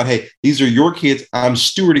God, hey, these are your kids. I'm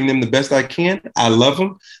stewarding them the best I can. I love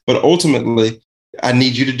them. But ultimately, I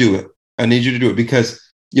need you to do it. I need you to do it because,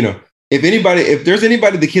 if there's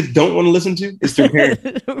anybody the kids don't want to listen to, it's their parents.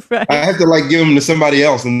 Right. I have to give them to somebody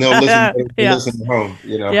else and they'll listen listen at home,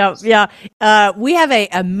 Yeah. We have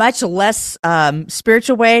a much less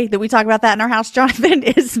spiritual way that we talk about that in our house, Jonathan.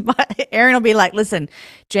 Aaron will be like, listen,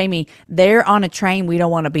 Jamie, they're on a train we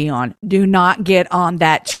don't want to be on. Do not get on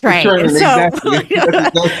that train. And so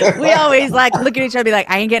we always look at each other and be like,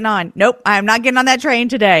 I ain't getting on. Nope, I'm not getting on that train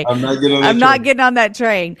today. I'm not getting on that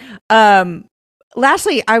train.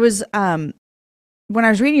 Lastly, I was when I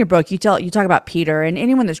was reading your book, you talk about Peter, and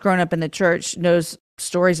anyone that's grown up in the church knows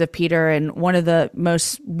stories of Peter. And one of the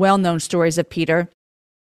most well-known stories of Peter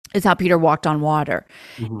is how Peter walked on water.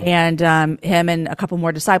 Mm-hmm. And him and a couple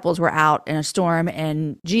more disciples were out in a storm,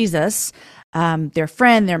 and Jesus, their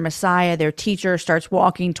friend, their Messiah, their teacher, starts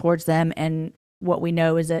walking towards them. And what we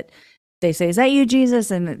know is that they say, is that you,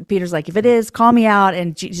 Jesus? And Peter's like, if it is, call me out.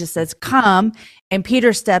 And Jesus says, come. And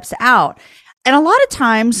Peter steps out. And a lot of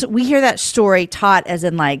times we hear that story taught as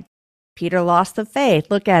in Peter lost the faith.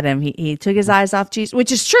 Look at him. He took his eyes off Jesus,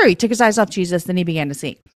 which is true. He took his eyes off Jesus, then he began to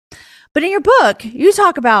sink. But in your book, you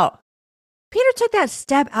talk about Peter took that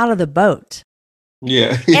step out of the boat.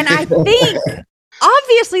 Yeah. And I think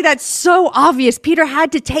obviously that's so obvious. Peter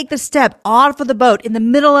had to take the step off of the boat in the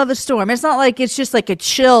middle of a storm. It's not like it's just a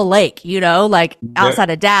chill lake,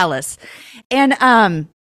 outside of Dallas. And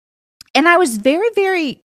I was very,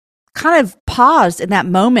 very kind of paused in that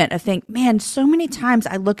moment. I think, man, so many times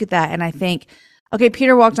I look at that and I think, okay,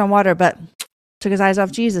 Peter walked on water, but took his eyes off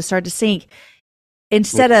Jesus, started to sink.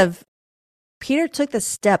 Instead of Peter took the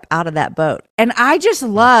step out of that boat. And I just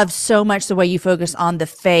love so much the way you focus on the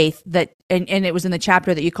faith that, and it was in the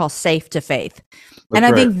chapter that you call Safe to Faith. And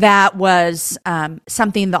I think that was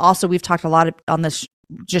something that also we've talked a lot on this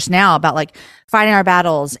just now about fighting our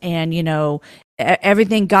battles and,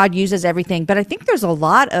 everything. God uses everything. But I think there's a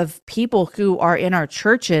lot of people who are in our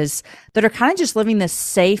churches that are kind of just living this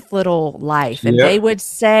safe little life. And they would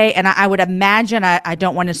say, and I would imagine, I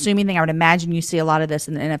don't want to assume anything, I would imagine you see a lot of this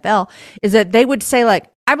in the NFL, is that they would say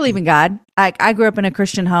I believe in God. I grew up in a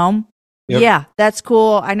Christian home. Yep. Yeah, that's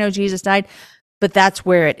cool. I know Jesus died, but that's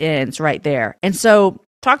where it ends right there. And so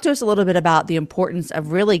talk to us a little bit about the importance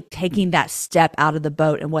of really taking that step out of the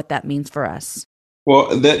boat and what that means for us.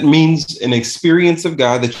 Well, that means an experience of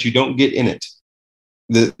God that you don't get in it.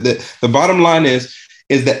 The bottom line is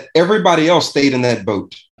that everybody else stayed in that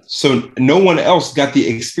boat. So no one else got the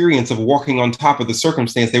experience of walking on top of the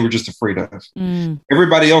circumstance they were just afraid of.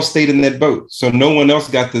 Everybody else stayed in that boat. So no one else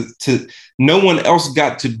got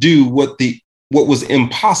to do what was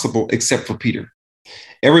impossible except for Peter.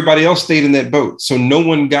 Everybody else stayed in that boat. So no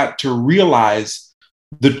one got to realize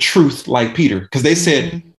the truth like Peter, because they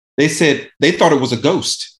said they thought it was a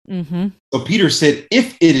ghost. Mm-hmm. So Peter said,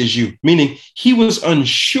 if it is you, meaning he was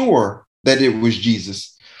unsure that it was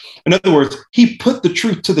Jesus. In other words, he put the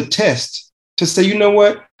truth to the test to say, you know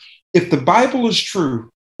what? If the Bible is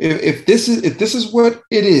true, if this is what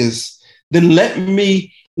it is, then let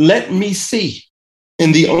me see.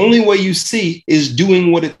 And the only way you see is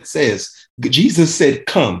doing what it says. Jesus said,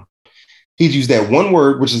 come. He's used that one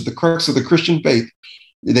word, which is the crux of the Christian faith,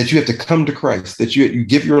 that you have to come to Christ, that you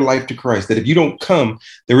give your life to Christ, that if you don't come,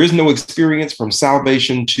 there is no experience from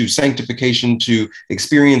salvation to sanctification to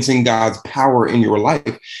experiencing God's power in your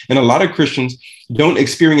life. And a lot of Christians don't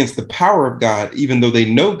experience the power of God, even though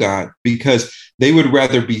they know God, because they would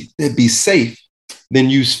rather be safe than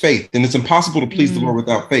use faith. And it's impossible to please the Lord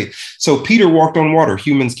without faith. So Peter walked on water.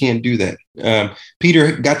 Humans can't do that.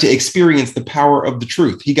 Peter got to experience the power of the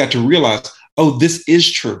truth. He got to realize, oh, this is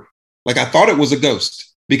true. I thought it was a ghost.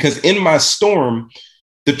 Because in my storm,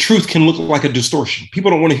 the truth can look like a distortion.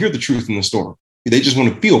 People don't want to hear the truth in the storm. They just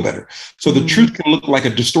want to feel better. So the truth can look like a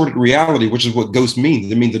distorted reality, which is what ghost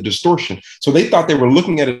means. It means a distortion. So they thought they were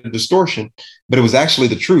looking at a distortion, but it was actually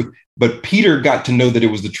the truth. But Peter got to know that it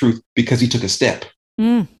was the truth because he took a step.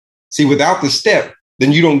 See, without the step,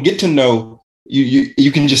 then you don't get to know.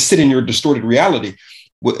 You can just sit in your distorted reality.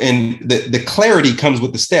 And the clarity comes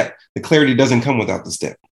with the step. The clarity doesn't come without the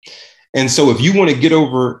step. And so if you want to get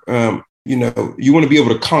over, you want to be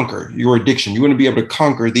able to conquer your addiction. You want to be able to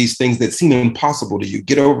conquer these things that seem impossible to you.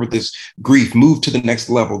 Get over this grief, move to the next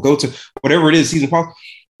level, go to whatever it is seems impossible.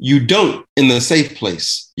 You don't in the safe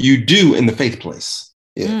place. You do in the faith place.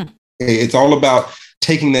 It's all about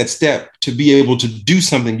taking that step to be able to do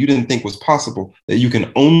something you didn't think was possible, that you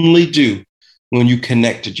can only do when you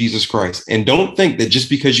connect to Jesus Christ. And don't think that just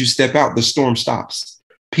because you step out, the storm stops.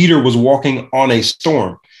 Peter was walking on a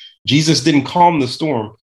storm. Jesus didn't calm the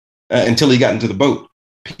storm until he got into the boat.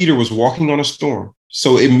 Peter was walking on a storm.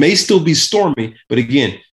 So it may still be stormy, but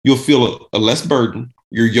again, you'll feel a less burden.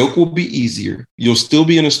 Your yoke will be easier. You'll still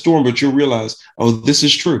be in a storm, but you'll realize, oh, this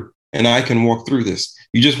is true. And I can walk through this.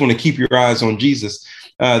 You just want to keep your eyes on Jesus,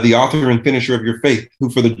 the author and finisher of your faith, who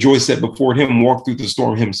for the joy set before him walked through the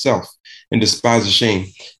storm himself and despised the shame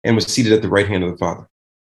and was seated at the right hand of the Father.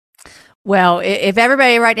 Well, if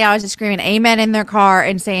everybody right now is just screaming amen in their car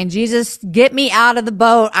and saying, Jesus, get me out of the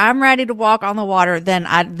boat, I'm ready to walk on the water,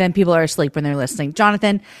 then people are asleep when they're listening.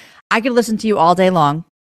 Jonathan, I could listen to you all day long.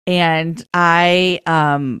 And I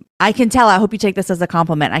can tell, I hope you take this as a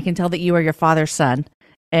compliment. I can tell that you are your father's son.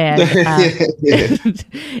 And,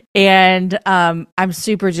 I'm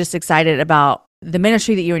super just excited about the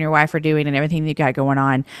ministry that you and your wife are doing and everything that you got going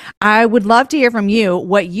on. I would love to hear from you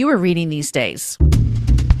what you are reading these days.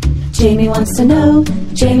 Jamie wants to know,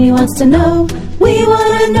 Jamie wants to know, we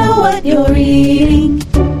want to know what you're reading.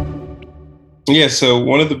 Yeah, so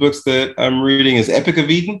one of the books that I'm reading is Epic of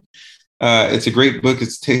Eden. It's a great book.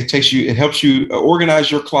 It helps you organize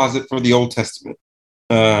your closet for the Old Testament.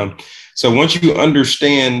 So once you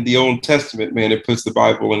understand the Old Testament, man, it puts the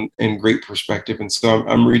Bible in great perspective. And so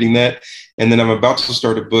I'm reading that. And then I'm about to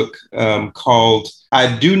start a book called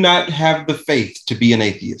I Do Not Have the Faith to Be an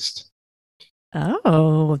Atheist.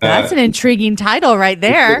 Oh, that's an intriguing title right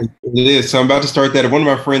there. It is. So I'm about to start that. One of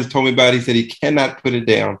my friends told me about it. He said he cannot put it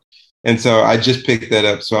down. And so I just picked that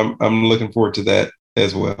up. So I'm looking forward to that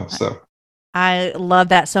as well. So I love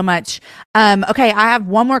that so much. Okay, I have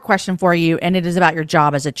one more question for you, and it is about your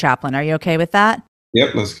job as a chaplain. Are you okay with that?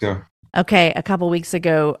 Yep, let's go. Okay, a couple weeks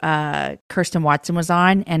ago, Kirsten Watson was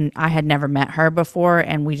on, and I had never met her before,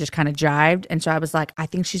 and we just kind of jived. And so I was like, I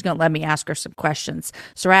think she's going to let me ask her some questions.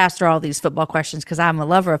 So I asked her all these football questions because I'm a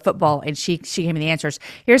lover of football, and she gave me the answers.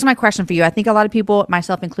 Here's my question for you. I think a lot of people,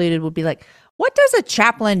 myself included, would be like, what does a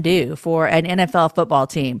chaplain do for an NFL football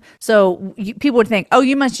team? So people would think, oh,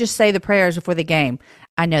 you must just say the prayers before the game.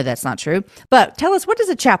 I know that's not true. But tell us, what does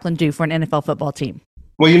a chaplain do for an NFL football team?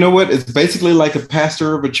 Well, you know what? It's basically like a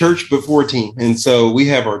pastor of a church before a team. And so we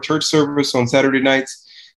have our church service on Saturday nights.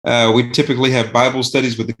 We typically have Bible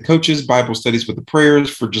studies with the coaches, Bible studies with the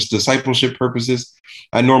prayers for just discipleship purposes.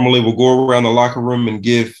 I normally will go around the locker room and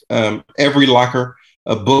give every locker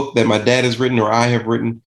a book that my dad has written or I have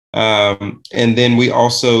written. And then we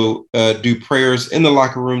also do prayers in the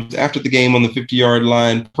locker rooms after the game on the 50-yard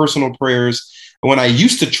line, personal prayers. When I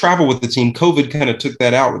used to travel with the team, COVID kind of took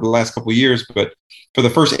that out with the last couple of years. But for the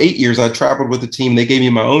first 8 years, I traveled with the team. They gave me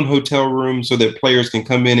my own hotel room so that players can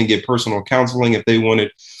come in and get personal counseling if they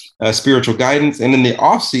wanted spiritual guidance. And in the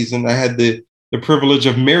off season, I had the privilege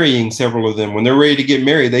of marrying several of them. When they're ready to get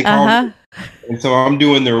married, they call me. And so I'm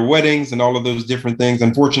doing their weddings and all of those different things.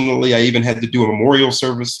 Unfortunately, I even had to do a memorial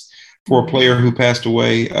service for a player who passed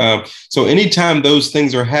away. So anytime those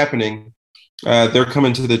things are happening, they're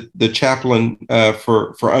coming to the chaplain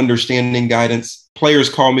for understanding guidance. Players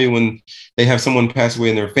call me when they have someone pass away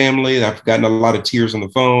in their family. I've gotten a lot of tears on the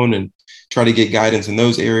phone and try to get guidance in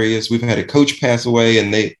those areas. We've had a coach pass away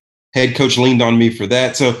and head coach leaned on me for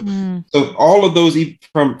that. So all of those,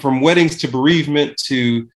 from weddings to bereavement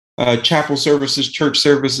to chapel services, church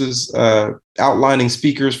services, outlining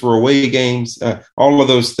speakers for away games, all of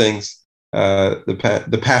those things.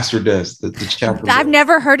 The pastor does, the chaplain. I've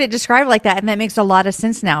never heard it described like that, and that makes a lot of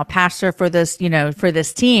sense now. Pastor for this, for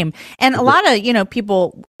this team, and a lot of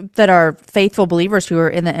people that are faithful believers who are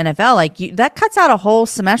in the NFL, that cuts out a whole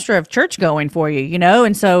semester of church going for you,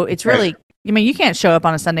 and so it's really, you can't show up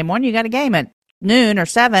on a Sunday morning. You got a game at noon or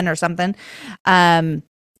 7 or something,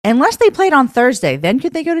 unless they played on Thursday. Then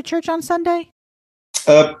could they go to church on Sunday?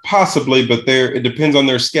 Possibly, but it depends on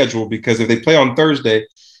their schedule, because if they play on Thursday,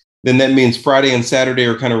 then that means Friday and Saturday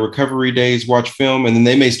are kind of recovery days, watch film, and then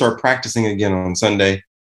they may start practicing again on Sunday.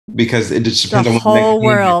 because it just depends the on what the whole next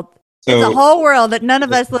world. So, it's a whole world that none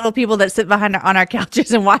of us little people that sit behind on our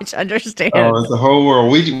couches and watch understand. Oh, it's a whole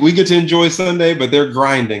world. We get to enjoy Sunday, but they're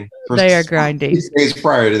grinding. They are grinding. 6 days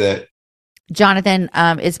prior to that. Jonathan,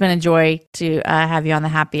 it's been a joy to have you on the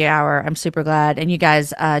happy hour. I'm super glad. And you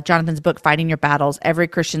guys, Jonathan's book, Fighting Your Battles, Every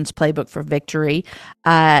Christian's Playbook for Victory,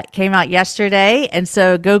 came out yesterday. And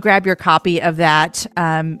so go grab your copy of that.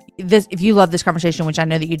 If you love this conversation, which I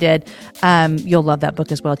know that you did, you'll love that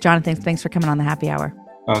book as well. Jonathan, thanks for coming on the happy hour.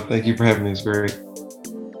 Thank you for having me. It's great.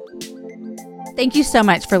 Thank you so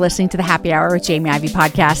much for listening to the Happy Hour with Jamie Ivey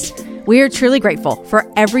podcast. We are truly grateful for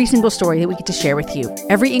every single story that we get to share with you,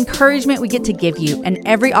 every encouragement we get to give you, and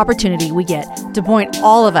every opportunity we get to point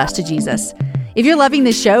all of us to Jesus. If you're loving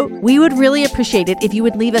this show, we would really appreciate it if you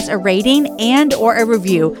would leave us a rating and or a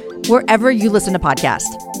review wherever you listen to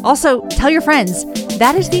podcasts. Also, tell your friends.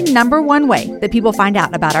 That is the number one way that people find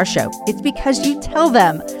out about our show. It's because you tell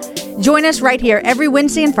them. Join us right here every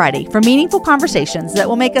Wednesday and Friday for meaningful conversations that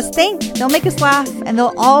will make us think, they'll make us laugh, and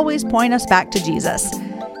they'll always point us back to Jesus.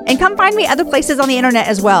 And come find me other places on the internet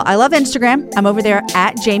as well. I love Instagram. I'm over there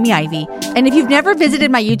at Jamie Ivey. And if you've never visited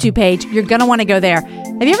my YouTube page, you're going to want to go there.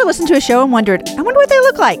 Have you ever listened to a show and wondered, I wonder what they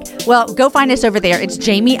look like? Well, go find us over there. It's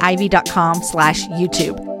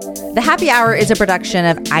jamieivey.com/YouTube. The Happy Hour is a production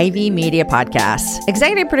of Ivy Media Podcasts.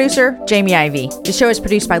 Executive producer, Jamie Ivey. The show is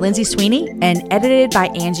produced by Lindsay Sweeney and edited by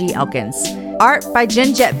Angie Elkins. Art by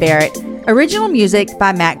Jen Jett Barrett. Original music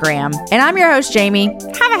by Matt Graham. And I'm your host, Jamie.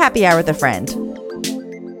 Have a happy hour with a friend.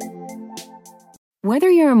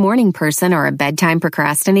 Whether you're a morning person or a bedtime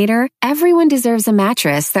procrastinator, everyone deserves a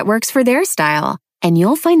mattress that works for their style. And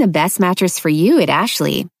you'll find the best mattress for you at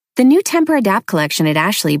Ashley. The new Tempur-Adapt collection at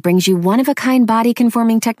Ashley brings you one-of-a-kind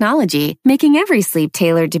body-conforming technology, making every sleep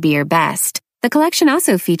tailored to be your best. The collection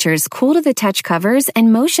also features cool-to-the-touch covers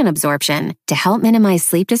and motion absorption to help minimize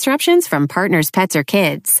sleep disruptions from partners, pets, or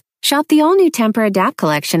kids. Shop the all-new Tempur-Adapt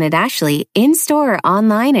collection at Ashley, in-store or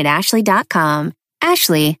online at ashley.com.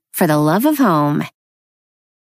 Ashley, for the love of home.